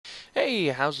Hey,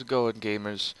 how's it going,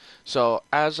 gamers? So,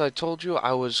 as I told you,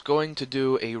 I was going to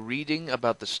do a reading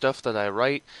about the stuff that I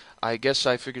write. I guess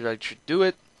I figured I should do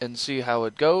it and see how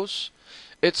it goes.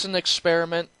 It's an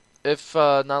experiment. If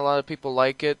not a lot of people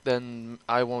like it, then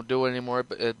I won't do it anymore.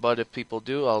 But if people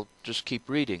do, I'll just keep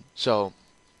reading. So,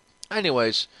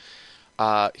 anyways,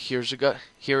 here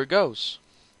it goes.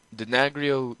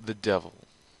 Denagrio the Devil.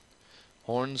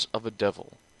 Horns of a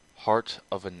devil, heart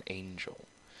of an angel.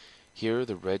 Here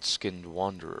the red-skinned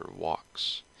wanderer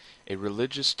walks. A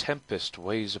religious tempest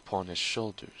weighs upon his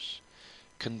shoulders.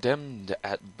 Condemned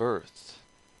at birth.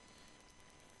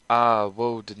 Ah,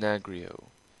 woe Denagrio!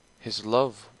 His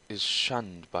love is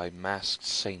shunned by masked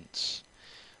saints.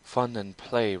 Fun and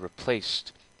play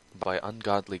replaced by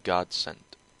ungodly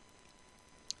godsent.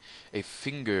 A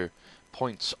finger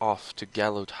points off to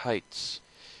gallowed heights,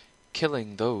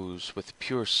 killing those with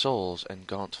pure souls and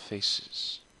gaunt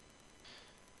faces.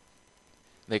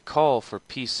 They call for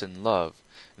peace and love,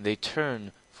 they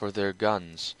turn for their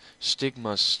guns,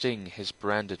 stigmas sting his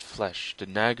branded flesh,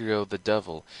 Denagrio the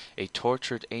devil, a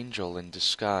tortured angel in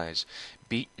disguise,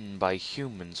 beaten by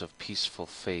humans of peaceful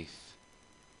faith.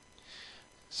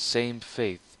 Same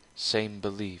faith, same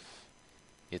belief,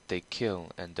 yet they kill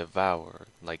and devour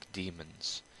like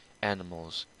demons,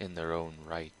 animals in their own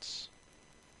rights.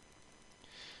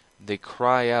 They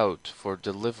cry out for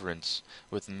deliverance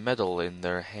with metal in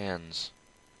their hands.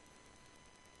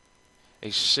 A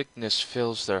sickness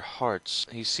fills their hearts,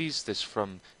 he sees this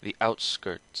from the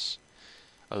outskirts.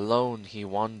 Alone he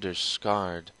wanders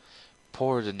scarred,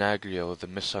 poor Denagrio the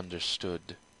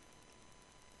misunderstood.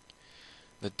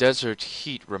 The desert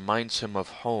heat reminds him of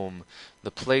home,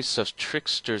 the place of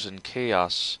tricksters and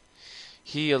chaos.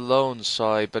 He alone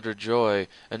saw a better joy,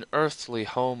 an earthly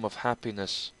home of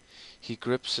happiness. He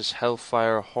grips his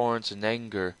hellfire horns in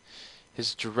anger,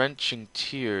 his drenching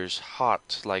tears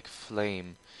hot like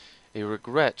flame. A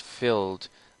regret filled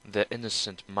the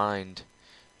innocent mind,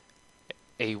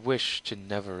 a wish to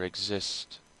never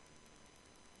exist.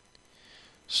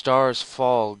 Stars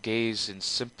fall, gaze in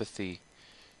sympathy.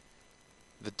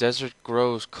 The desert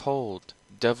grows cold,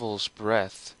 devil's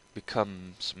breath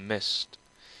becomes mist.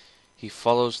 He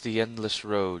follows the endless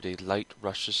road, a light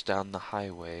rushes down the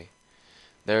highway.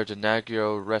 There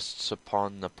Denagrio rests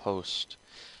upon a post,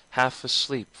 half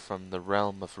asleep from the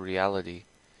realm of reality.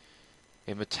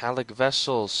 A metallic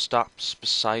vessel stops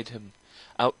beside him.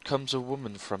 Out comes a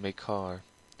woman from a car.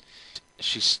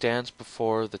 She stands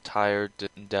before the tired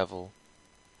devil.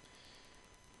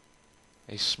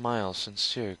 A smile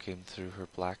sincere came through her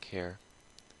black hair.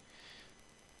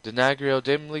 Denagrio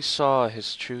dimly saw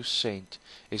his true saint,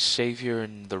 a savior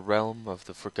in the realm of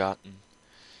the forgotten.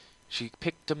 She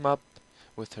picked him up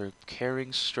with her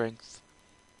caring strength,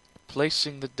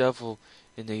 placing the devil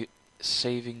in a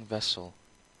saving vessel,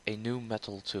 a new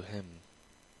metal to him.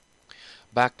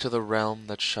 Back to the realm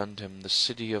that shunned him, the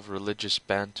city of religious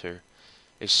banter,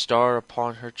 a star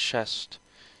upon her chest,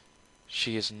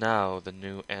 she is now the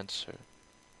new answer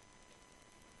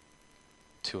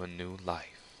to a new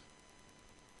life.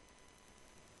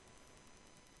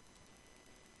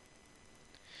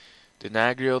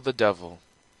 Denagrio the Devil,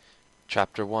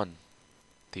 Chapter 1,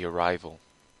 The Arrival.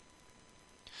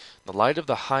 The light of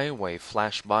the highway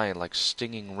flashed by like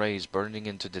stinging rays burning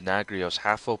into Denagrio's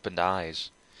half-opened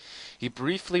eyes. He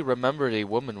briefly remembered a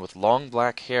woman with long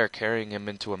black hair carrying him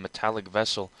into a metallic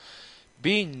vessel.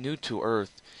 Being new to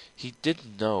Earth, he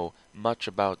didn't know much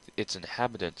about its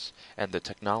inhabitants and the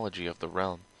technology of the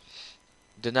realm.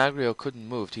 Denagrio couldn't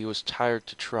move, he was tired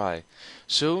to try.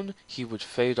 Soon he would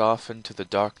fade off into the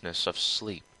darkness of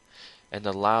sleep and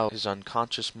allow his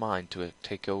unconscious mind to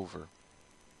take over.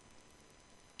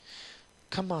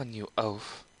 "Come on, you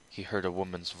oaf," he heard a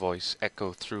woman's voice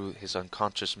echo through his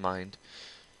unconscious mind.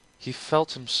 He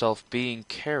felt himself being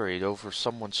carried over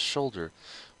someone's shoulder.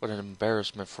 What an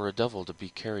embarrassment for a devil to be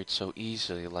carried so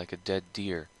easily like a dead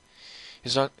deer.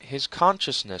 His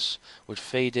consciousness would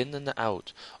fade in and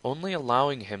out, only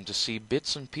allowing him to see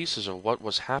bits and pieces of what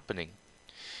was happening.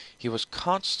 He was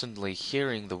constantly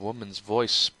hearing the woman's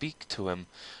voice speak to him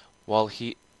while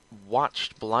he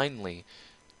watched blindly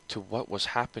to what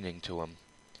was happening to him.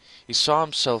 He saw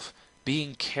himself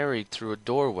being carried through a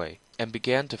doorway and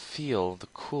began to feel the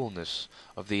coolness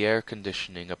of the air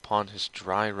conditioning upon his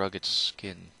dry, rugged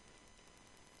skin.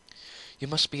 "You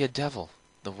must be a devil,"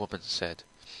 the woman said.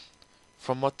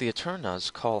 "From what the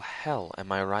Eternals call hell,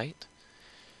 am I right?"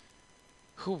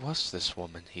 Who was this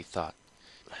woman, he thought.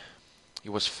 He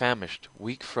was famished,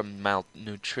 weak from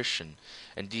malnutrition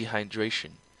and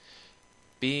dehydration.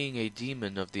 Being a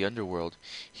demon of the underworld,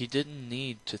 he didn't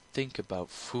need to think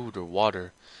about food or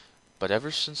water, but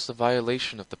ever since the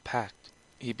violation of the pact,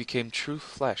 he became true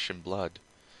flesh and blood.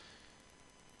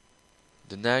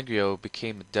 Denagrio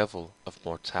became a devil of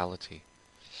mortality.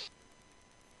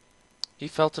 He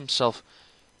felt himself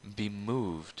be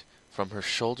moved from her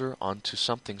shoulder onto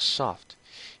something soft.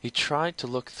 He tried to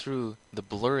look through the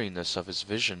blurriness of his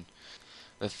vision.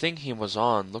 The thing he was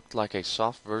on looked like a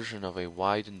soft version of a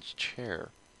widened chair.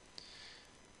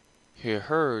 He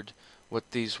heard what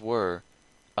these were,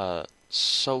 a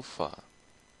sofa.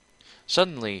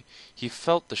 Suddenly, he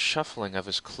felt the shuffling of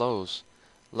his clothes,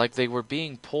 like they were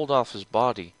being pulled off his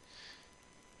body.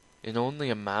 In only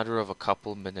a matter of a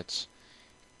couple minutes,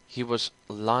 he was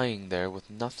lying there with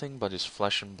nothing but his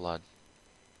flesh and blood.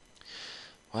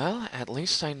 "Well, at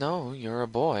least I know you're a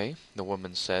boy," the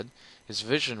woman said. His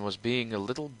vision was being a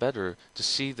little better to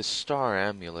see the star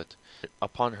amulet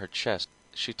upon her chest.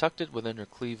 She tucked it within her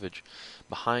cleavage,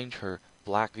 behind her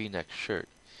black V-neck shirt.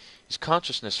 His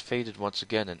consciousness faded once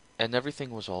again, and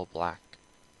everything was all black.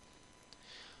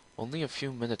 Only a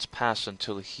few minutes passed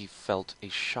until he felt a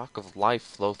shock of life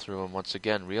flow through him once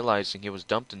again, realizing he was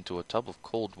dumped into a tub of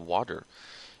cold water,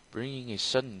 bringing a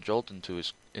sudden jolt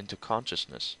into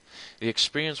consciousness. The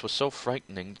experience was so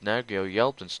frightening, Denagrio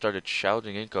yelped and started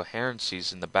shouting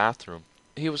incoherencies in the bathroom.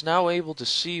 He was now able to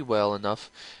see well enough,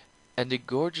 and a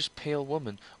gorgeous pale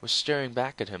woman was staring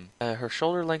back at him. Her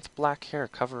shoulder-length black hair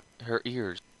covered her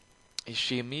ears.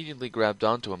 She immediately grabbed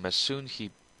onto him as soon as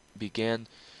he began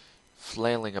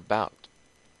flailing about.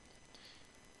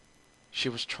 She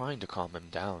was trying to calm him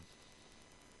down.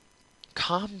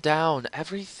 "Calm down,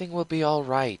 everything will be all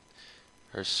right,"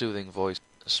 her soothing voice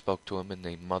spoke to him in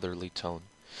a motherly tone.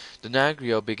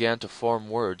 Denagrio began to form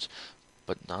words,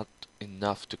 but not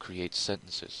enough to create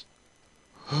sentences.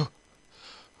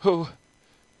 Who?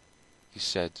 He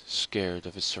said, scared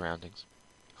of his surroundings.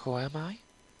 "Who am I?"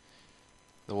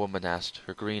 the woman asked,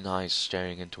 her green eyes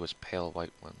staring into his pale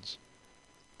white ones.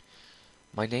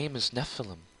 "My name is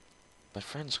Nephilim. My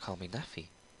friends call me Nephi."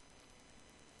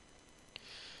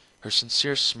 Her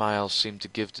sincere smile seemed to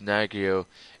give Denagrio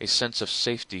a sense of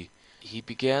safety. He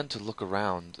began to look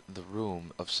around the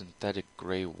room of synthetic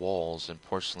grey walls and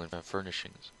porcelain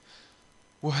furnishings.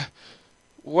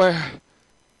 Where?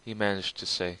 He managed to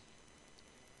say.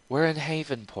 "We're in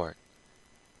Havenport,"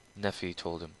 Nephi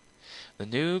told him. "The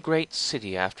new great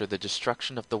city after the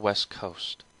destruction of the West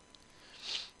Coast."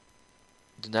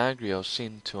 Denagrio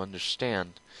seemed to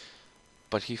understand,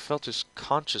 but he felt his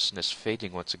consciousness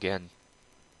fading once again.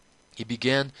 He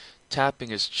began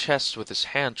tapping his chest with his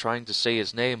hand, trying to say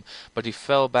his name, but he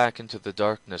fell back into the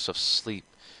darkness of sleep,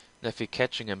 Nephi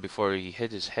catching him before he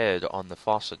hit his head on the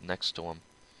faucet next to him.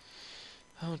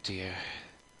 "Oh dear,"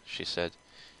 she said,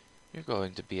 "you're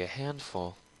going to be a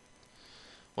handful."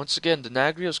 Once again,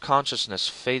 Denagrio's consciousness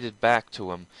faded back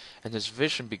to him, and his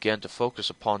vision began to focus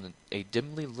upon a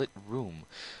dimly lit room.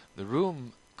 The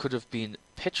room could have been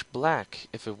pitch black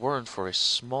if it weren't for a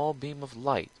small beam of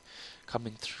light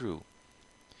coming through.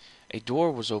 A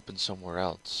door was open somewhere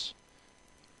else.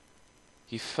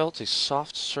 He felt a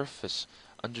soft surface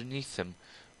underneath him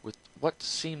with what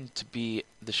seemed to be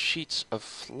the sheets of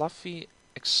fluffy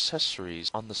accessories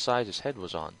on the side his head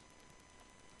was on.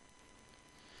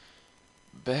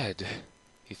 "Bed,"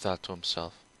 he thought to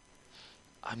himself.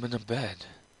 "I'm in a bed.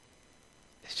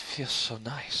 It feels so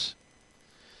nice."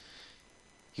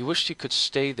 He wished he could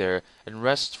stay there and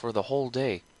rest for the whole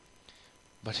day,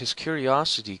 but his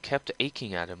curiosity kept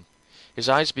aching at him. His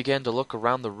eyes began to look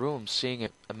around the room, seeing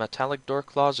a metallic door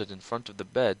closet in front of the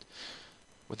bed,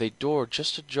 with a door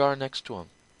just ajar next to him.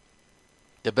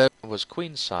 The bed was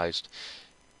queen-sized,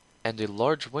 and a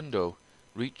large window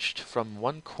reached from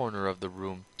one corner of the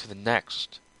room to the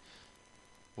next,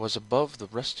 was above the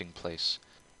resting place,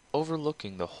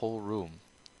 overlooking the whole room.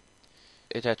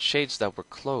 It had shades that were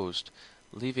closed,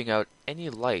 leaving out any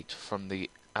light from the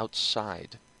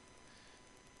outside.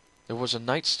 There was a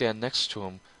nightstand next to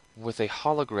him with a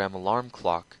hologram alarm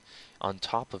clock on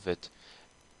top of it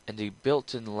and a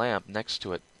built-in lamp next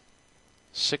to it.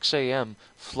 6 a.m.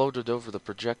 floated over the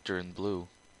projector in blue.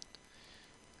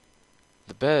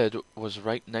 The bed was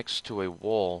right next to a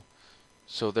wall,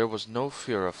 so there was no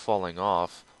fear of falling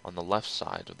off on the left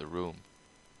side of the room.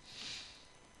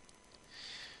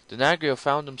 Denagrio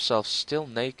found himself still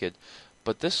naked,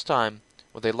 but this time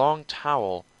with a long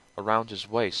towel around his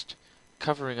waist,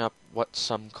 covering up what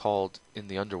some called in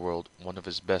the underworld one of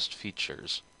his best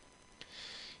features.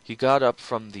 He got up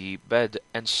from the bed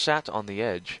and sat on the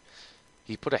edge.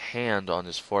 He put a hand on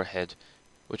his forehead,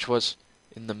 which was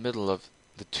in the middle of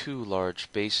the two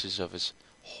large bases of his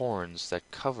horns that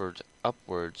covered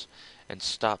upwards and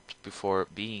stopped before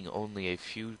being only a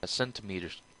few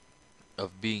centimeters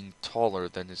of being taller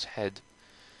than his head.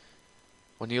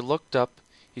 When he looked up,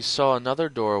 he saw another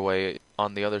doorway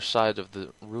on the other side of the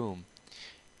room,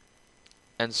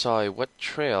 and saw a wet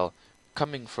trail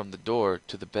coming from the door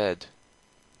to the bed.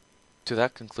 To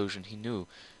that conclusion he knew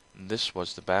this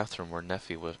was the bathroom where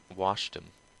Nephi washed him.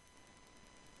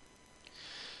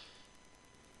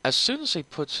 As soon as he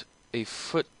put a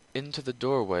foot into the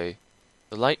doorway,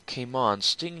 the light came on,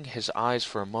 stinging his eyes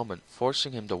for a moment,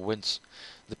 forcing him to wince.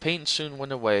 The pain soon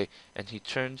went away, and he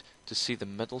turned to see the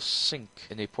metal sink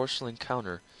in a porcelain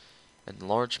counter and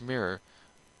large mirror,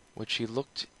 which he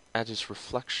looked at his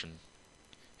reflection.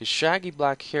 His shaggy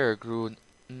black hair grew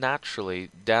naturally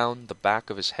down the back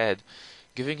of his head,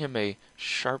 giving him a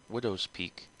sharp widow's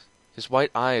peak. His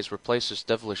white eyes replaced the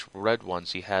devilish red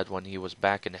ones he had when he was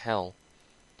back in hell.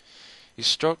 He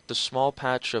stroked the small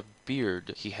patch of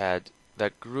beard he had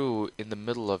that grew in the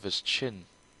middle of his chin.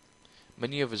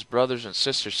 Many of his brothers and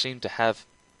sisters seemed to have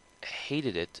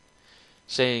hated it,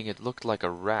 saying it looked like a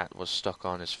rat was stuck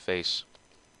on his face.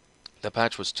 The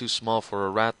patch was too small for a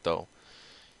rat, though.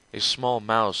 A small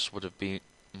mouse would have been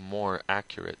more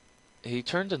accurate. He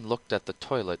turned and looked at the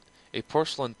toilet, a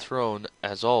porcelain throne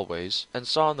as always, and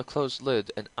saw on the closed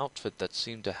lid an outfit that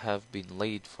seemed to have been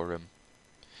laid for him.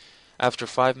 After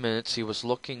 5 minutes he was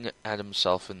looking at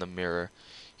himself in the mirror.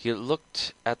 He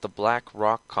looked at the black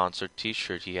rock concert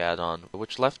t-shirt he had on,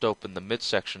 which left open the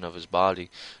midsection of his body,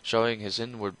 showing his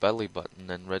inward belly button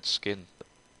and red skin.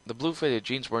 The blue faded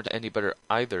jeans weren't any better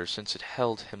either, since it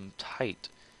held him tight,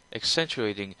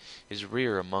 accentuating his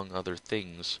rear among other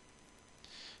things.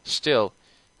 Still,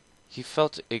 he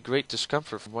felt a great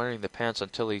discomfort from wearing the pants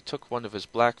until he took one of his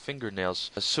black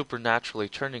fingernails, supernaturally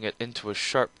turning it into a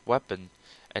sharp weapon,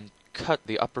 and cut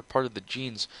the upper part of the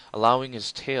jeans, allowing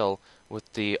his tail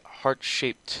with the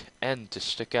heart-shaped end to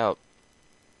stick out.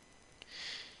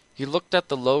 He looked at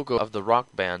the logo of the rock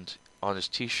band on his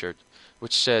t-shirt,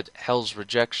 which said Hell's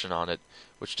Rejection on it,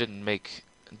 which didn't make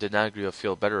Denagrio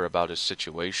feel better about his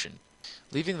situation.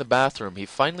 Leaving the bathroom, he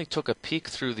finally took a peek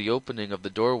through the opening of the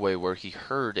doorway where he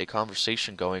heard a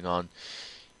conversation going on.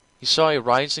 He saw a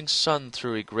rising sun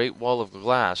through a great wall of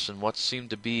glass in what seemed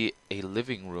to be a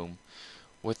living room,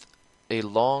 with a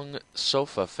long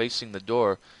sofa facing the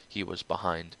door he was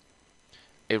behind,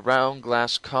 a round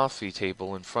glass coffee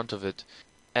table in front of it,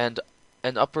 and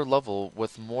an upper level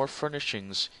with more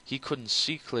furnishings he couldn't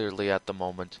see clearly at the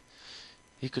moment.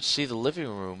 He could see the living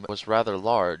room was rather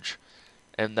large,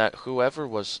 and that whoever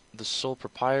was the sole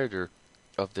proprietor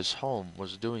of this home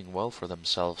was doing well for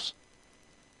themselves.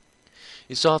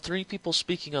 He saw 3 people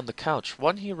speaking on the couch.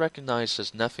 One he recognized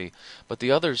as Nephi, but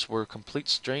the others were complete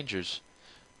strangers.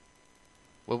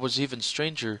 What was even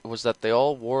stranger was that they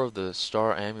all wore the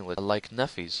star amulet like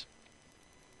Nephi's.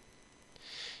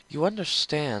 "You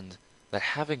understand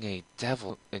that having a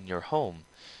devil in your home,"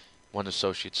 one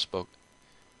associate spoke,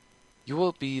 "you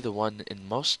will be the one in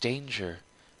most danger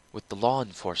with the law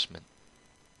enforcement."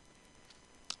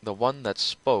 The one that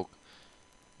spoke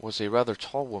was a rather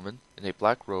tall woman in a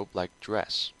black robe-like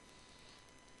dress.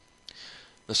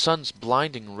 The sun's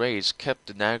blinding rays kept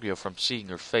Denagrio from seeing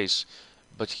her face,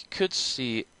 but he could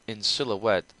see in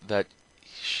silhouette that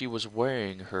she was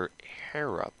wearing her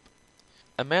hair up.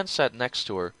 A man sat next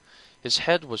to her. His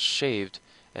head was shaved,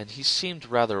 and he seemed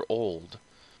rather old,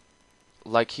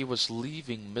 like he was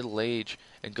leaving middle age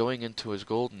and going into his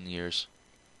golden years.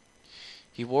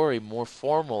 He wore a more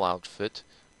formal outfit,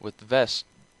 with vest,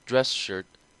 dress shirt,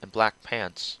 and black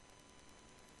pants.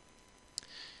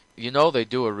 "You know they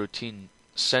do a routine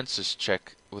census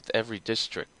check with every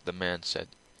district," the man said.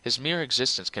 "His mere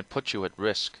existence can put you at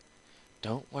risk."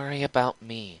 "Don't worry about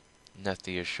me,"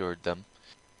 Nephi assured them.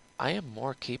 "I am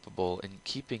more capable in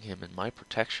keeping him in my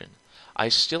protection. I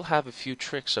still have a few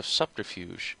tricks of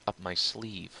subterfuge up my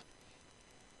sleeve."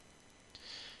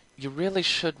 "You really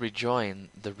should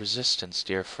rejoin the resistance,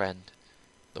 dear friend,"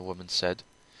 the woman said.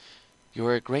 "You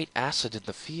are a great asset in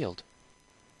the field."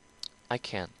 "I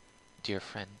can't, dear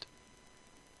friend,"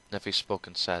 Nephi spoke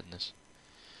in sadness.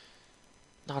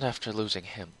 "Not after losing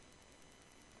him."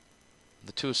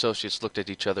 The 2 associates looked at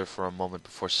each other for a moment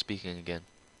before speaking again.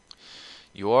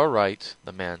 "You are right,"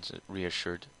 the man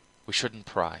reassured. "We shouldn't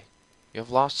pry. You have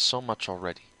lost so much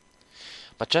already."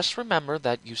 "But just remember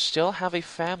that you still have a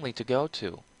family to go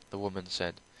to," the woman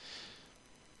said.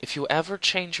 "If you ever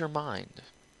change your mind."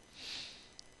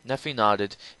 Nephi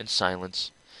nodded in silence,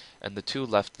 and the 2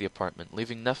 left the apartment,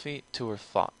 leaving Nephi to her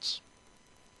thoughts.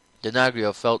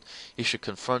 Denagrio felt he should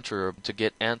confront her to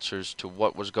get answers to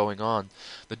what was going on.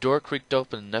 The door creaked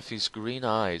open, and Nephi's green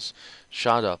eyes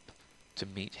shot up to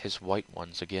meet his white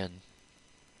ones again.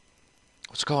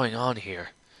 "What's going on here?"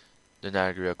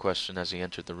 Denagrio questioned as he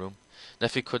entered the room.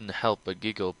 Nephi couldn't help but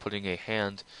giggle, putting a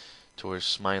hand to her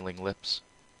smiling lips.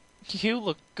 "You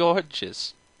look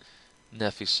gorgeous,"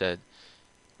 Nephi said,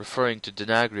 referring to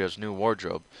Denagrio's new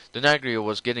wardrobe. Denagrio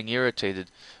was getting irritated,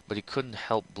 but he couldn't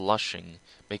help blushing,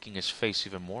 making his face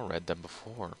even more red than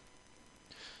before.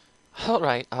 All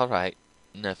right,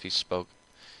 Nephi spoke,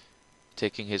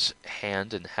 taking his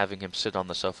hand and having him sit on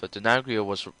the sofa. Denagrio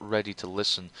was ready to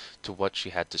listen to what she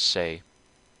had to say.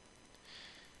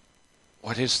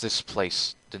 "What is this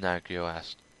place?" Denagrio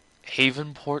asked.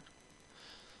 "Havenport?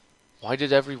 Why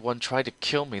did everyone try to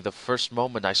kill me the first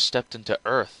moment I stepped into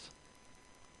Earth?"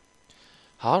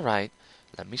 "All right,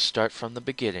 let me start from the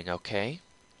beginning, okay?"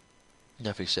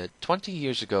 Nephi said. 20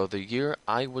 years ago, the year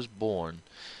I was born,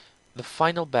 the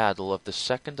final battle of the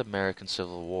Second American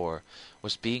Civil War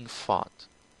was being fought.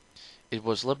 It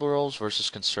was liberals versus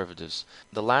conservatives.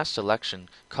 The last election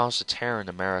caused a tear in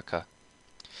America.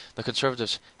 The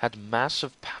conservatives had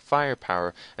massive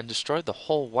firepower and destroyed the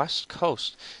whole West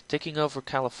Coast, taking over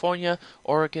California,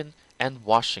 Oregon, and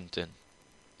Washington.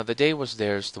 The day was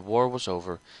theirs, the war was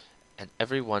over, and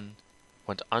everyone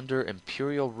went under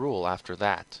imperial rule after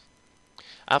that.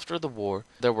 After the war,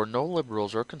 there were no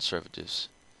liberals or conservatives.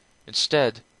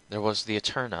 Instead, there was the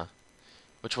Eterna,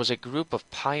 which was a group of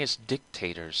pious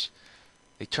dictators.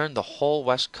 They turned the whole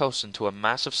West Coast into a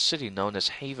massive city known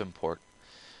as Havenport.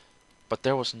 But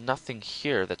there was nothing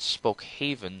here that spoke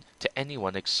Haven to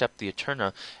anyone except the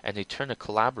Eterna and Eterna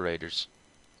collaborators.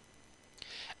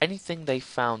 Anything they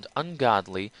found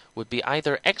ungodly would be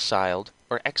either exiled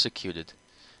or executed.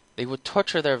 They would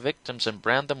torture their victims and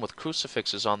brand them with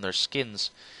crucifixes on their skins,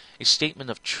 a statement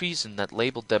of treason that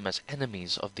labeled them as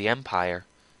enemies of the Empire.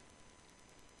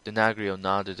 Denagrio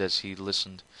nodded as he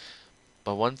listened,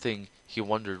 but one thing he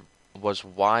wondered was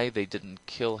why they didn't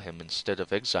kill him instead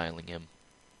of exiling him.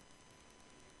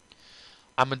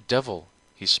 "I'm a devil,"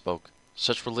 he spoke.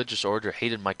 "Such religious order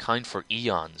hated my kind for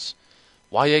eons.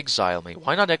 Why exile me?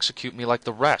 Why not execute me like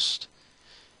the rest?"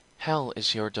 "Hell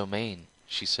is your domain,"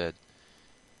 she said.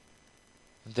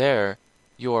 "There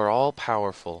you are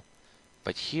all-powerful,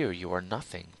 but here you are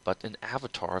nothing but an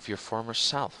avatar of your former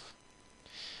self.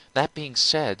 That being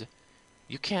said,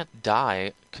 you can't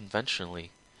die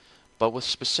conventionally, but with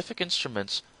specific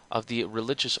instruments of the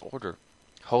religious order.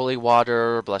 Holy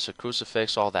water, blessed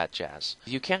crucifix, all that jazz.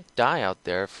 You can't die out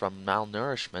there from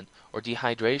malnourishment or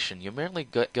dehydration. You merely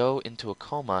go into a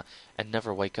coma and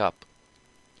never wake up."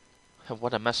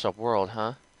 "What a messed up world,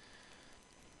 huh?"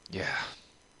 "Yeah."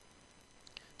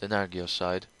 Denagrio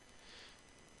sighed.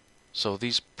 "So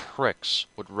these pricks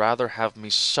would rather have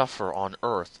me suffer on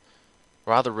Earth,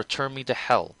 rather return me to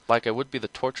hell, like I would be the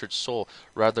tortured soul,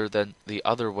 rather than the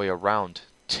other way around.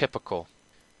 Typical."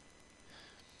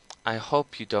 "I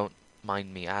hope you don't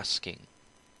mind me asking."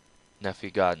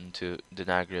 Nephi got into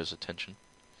Denagrio's attention.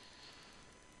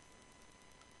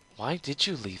 "Why did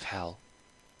you leave hell?"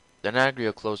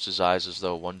 Denagrio closed his eyes as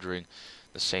though wondering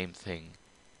the same thing.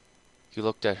 He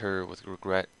looked at her with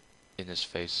regret in his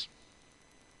face.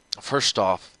 "First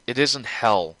off, it isn't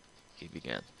hell," he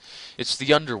began. "It's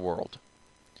the underworld.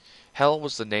 Hell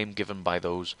was the name given by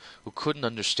those who couldn't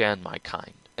understand my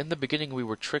kind. In the beginning we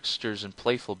were tricksters and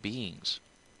playful beings.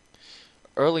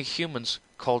 Early humans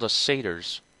called us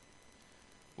satyrs.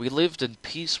 We lived in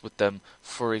peace with them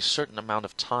for a certain amount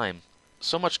of time.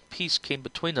 So much peace came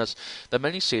between us that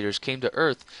many satyrs came to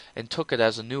Earth and took it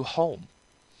as a new home.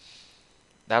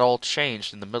 That all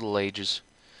changed in the Middle Ages.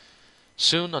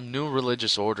 Soon a new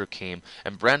religious order came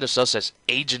and brandished us as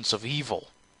agents of evil.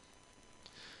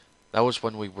 That was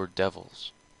when we were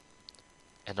devils,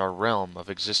 and our realm of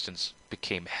existence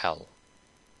became hell.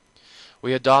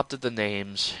 We adopted the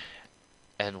names,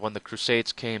 and when the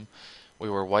Crusades came, we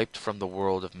were wiped from the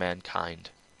world of mankind.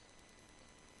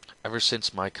 Ever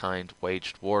since my kind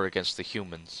waged war against the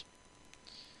humans,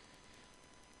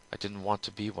 I didn't want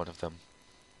to be one of them.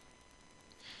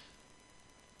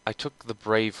 I took the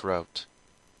brave route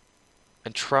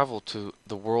and traveled to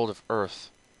the world of Earth.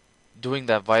 Doing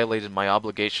that violated my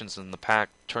obligations in the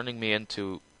pact, turning me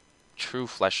into true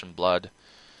flesh and blood.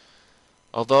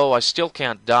 Although I still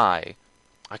can't die,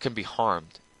 I can be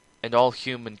harmed, and all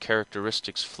human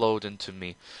characteristics flowed into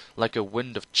me like a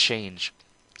wind of change,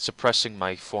 suppressing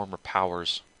my former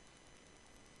powers."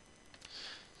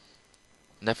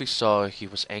 Nephi saw he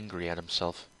was angry at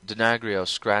himself. Denagrio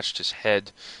scratched his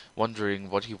head, wondering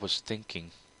what he was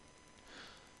thinking.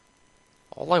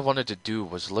 "All I wanted to do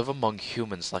was live among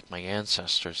humans like my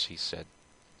ancestors," he said.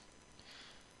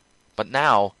 "But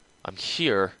now I'm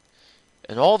here,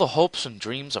 and all the hopes and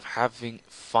dreams of having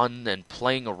fun and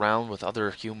playing around with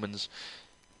other humans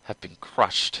have been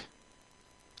crushed.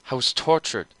 I was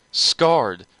tortured,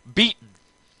 scarred, beaten.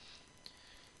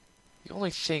 The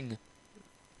only thing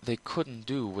they couldn't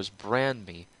do was brand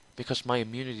me because my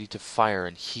immunity to fire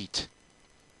and heat.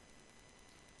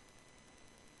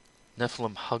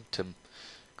 Nephilim hugged him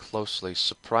closely,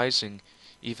 surprising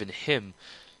even him,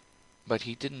 but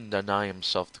he didn't deny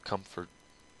himself the comfort.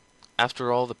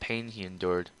 After all the pain he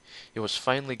endured, he was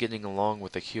finally getting along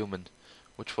with a human,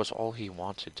 which was all he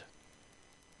wanted.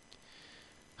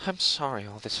 "I'm sorry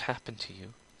all this happened to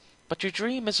you, but your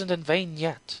dream isn't in vain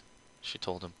yet," she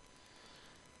told him.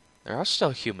 "There are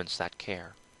still humans that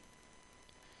care."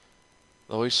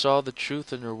 Though he saw the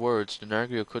truth in her words,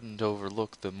 Denagrio couldn't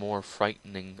overlook the more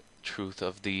frightening truth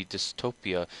of the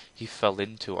dystopia he fell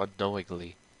into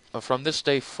unknowingly. From this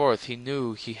day forth, he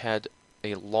knew he had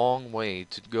a long way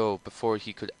to go before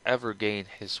he could ever gain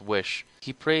his wish.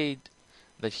 He prayed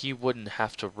that he wouldn't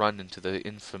have to run into the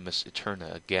infamous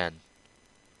Eterna again.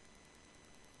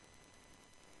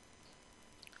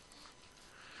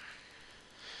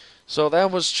 So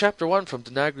that was Chapter 1 from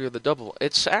Denagrio the Double.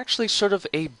 It's actually sort of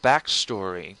a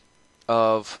backstory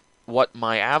of what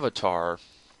my avatar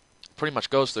pretty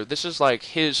much goes through. This is like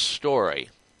his story.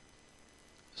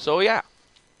 So yeah.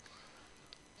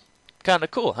 Kinda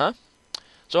cool, huh?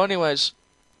 So anyways,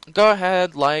 go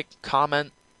ahead, like,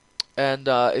 comment, and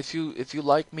if you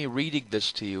like me reading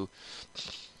this to you,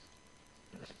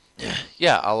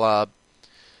 yeah,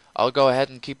 I'll go ahead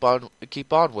and keep on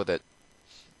with it.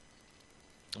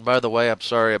 By the way, I'm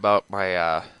sorry about my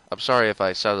I'm sorry if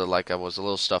I sounded like I was a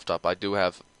little stuffed up. I do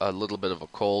have a little bit of a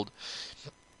cold.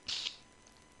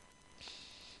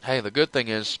 Hey, the good thing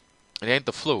is it ain't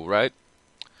the flu, right?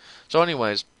 So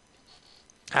anyways,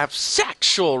 have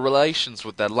sexual relations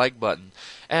with that like button,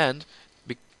 and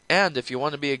if you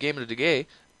want to be a gamer today,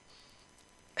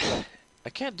 I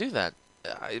can't do that.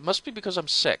 It must be because I'm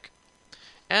sick.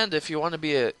 And if you want to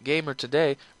be a gamer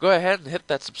today, go ahead and hit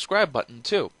that subscribe button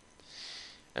too.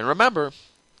 And remember,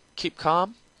 keep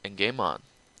calm and game on.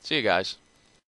 See you guys.